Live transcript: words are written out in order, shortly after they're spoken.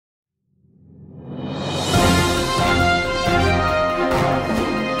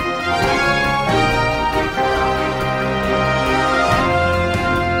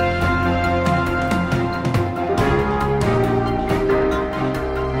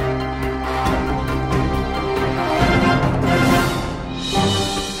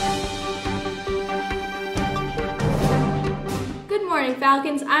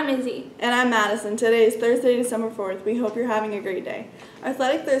Izzy. And I'm Madison. Today is Thursday, December 4th. We hope you're having a great day. Our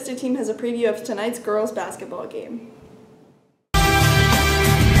Athletic Thursday team has a preview of tonight's girls basketball game.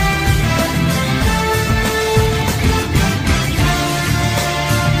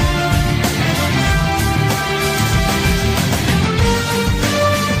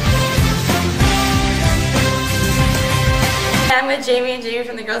 I'm with Jamie and Jamie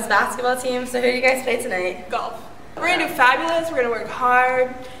from the girls basketball team. So who do you guys play tonight? Golf. We're going to do fabulous. We're going to work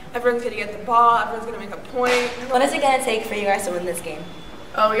hard. Everyone's going to get the ball. Everyone's going to make a point. What is it going to take for you guys to win this game?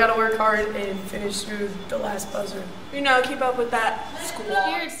 We got to work hard and finish through the last buzzer. You know, keep up with that school. The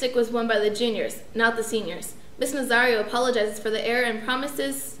spirit stick was won by the juniors, not the seniors. Miss Nazario apologizes for the error and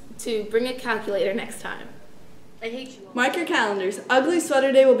promises to bring a calculator next time. I hate you all. Mark your calendars. Ugly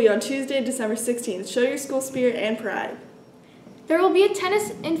Sweater Day will be on Tuesday, December 16th. Show your school spirit and pride. There will be a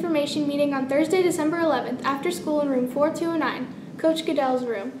tennis information meeting on Thursday, December 11th, after school in room 4209, Coach Goodell's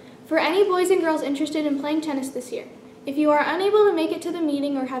room, for any boys and girls interested in playing tennis this year. If you are unable to make it to the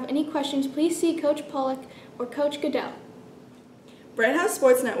meeting or have any questions, please see Coach Pollock or Coach Goodell. Bright House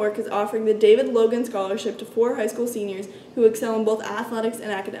Sports Network is offering the David Logan Scholarship to 4 high school seniors who excel in both athletics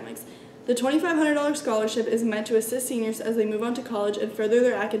and academics. The $2,500 scholarship is meant to assist seniors as they move on to college and further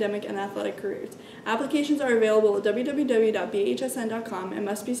their academic and athletic careers. Applications are available at www.bhsn.com and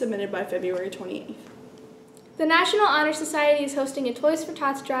must be submitted by February 28th. The National Honor Society is hosting a Toys for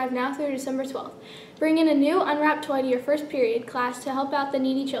Tots drive now through December 12th. Bring in a new unwrapped toy to your first period class to help out the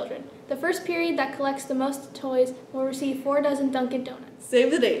needy children. The first period that collects the most toys will receive 4 dozen Dunkin' Donuts. Save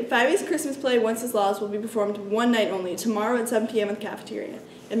the date. Fivay's Christmas play, Once Is Lost, will be performed one night only, tomorrow at 7 p.m. at the cafeteria.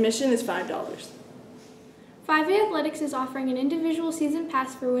 Admission is $5. Fivay Athletics is offering an individual season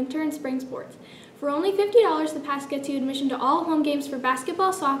pass for winter and spring sports. For only $50, the pass gets you admission to all home games for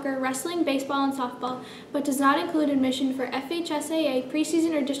basketball, soccer, wrestling, baseball, and softball, but does not include admission for FHSAA,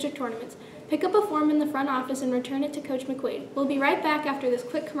 preseason, or district tournaments. Pick up a form in the front office and return it to Coach McQuaid. We'll be right back after this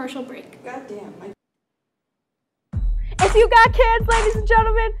quick commercial break. Goddamn. If you got kids, ladies and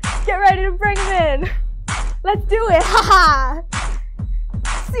gentlemen, get ready to bring them in. Let's do it. Ha ha.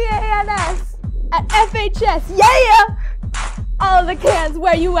 CANS at FHS. Yeah. All the cans,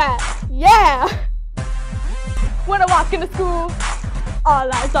 where you at? Yeah. When I walk into school, all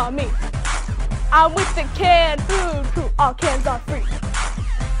eyes on me. I'm with the canned food crew. All cans are free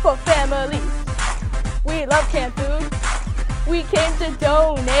for families. We love canned food. We came to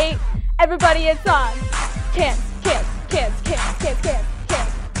donate. Everybody, it's on. Cans, cans, cans, cans, cans, cans,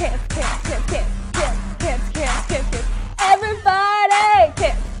 cans, cans, cans, cans, cans, cans, cans, cans, cans, cans. Everybody,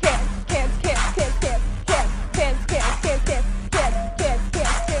 cans, cans, cans, cans, cans, cans, cans, cans, cans, cans, cans, cans, cans,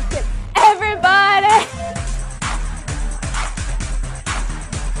 cans, cans, cans. Everybody.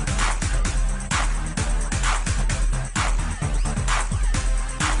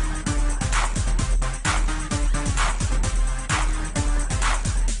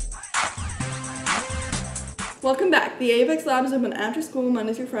 Welcome back. The Apex Lab is open after school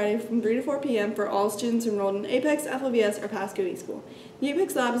Monday through Friday from 3 to 4 p.m. for all students enrolled in Apex, FLVS, or Pasco E School. The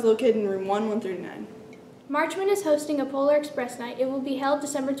Apex Lab is located in room 139. Marchman is hosting a Polar Express night. It will be held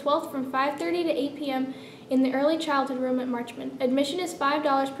December 12th from 5:30 to 8 p.m. in the early childhood room at Marchman. Admission is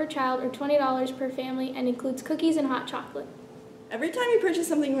 $5 per child or $20 per family and includes cookies and hot chocolate. Every time you purchase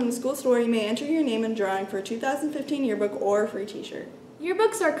something from the school store, you may enter your name in a drawing for a 2015 yearbook or a free t-shirt.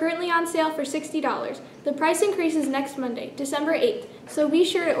 Yearbooks are currently on sale for $60. The price increases next Monday, December 8th, so be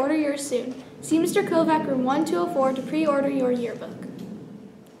sure to order yours soon. See Mr. Kovac, room 1204 to pre-order your yearbook.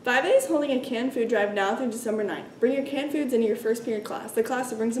 Fivay is holding a canned food drive now through December 9th. Bring your canned foods into your first period class. The class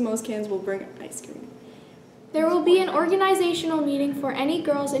that brings the most cans will bring ice cream. There will be an organizational meeting for any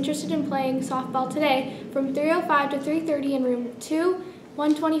girls interested in playing softball today from 3:05 to 3:30 in room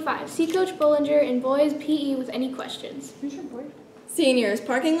 125. See Coach Bollinger in boys PE with any questions. Seniors,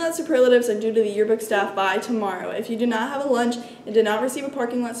 parking lot superlatives are due to the yearbook staff by tomorrow. If you do not have a lunch and did not receive a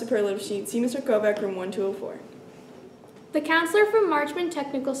parking lot superlative sheet, see Mr. Kovac, room 1204. The counselor from Marchman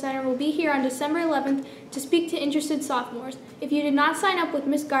Technical Center will be here on December 11th to speak to interested sophomores. If you did not sign up with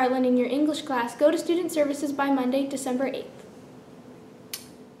Miss Garland in your English class, go to Student Services by Monday, December 8th.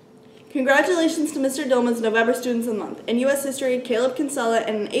 Congratulations to Mr. Dillman's November Students of the Month. In U.S. History, Caleb Kinsella,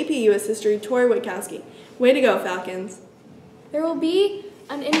 and in AP U.S. History, Tori Witkowski. Way to go, Falcons. There will be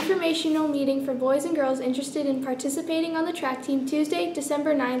an informational meeting for boys and girls interested in participating on the track team Tuesday,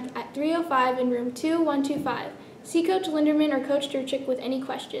 December 9th at 3:05 in room 125. See Coach Linderman or Coach Durchik with any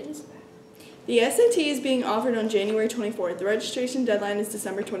questions. The SAT is being offered on January 24th. The registration deadline is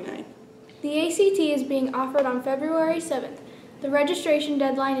December 29th. The ACT is being offered on February 7th. The registration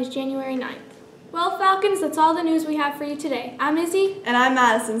deadline is January 9th. Well, Falcons, that's all the news we have for you today. I'm Izzy. And I'm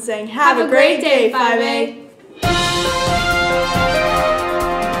Madison saying, have a great day, Fivay.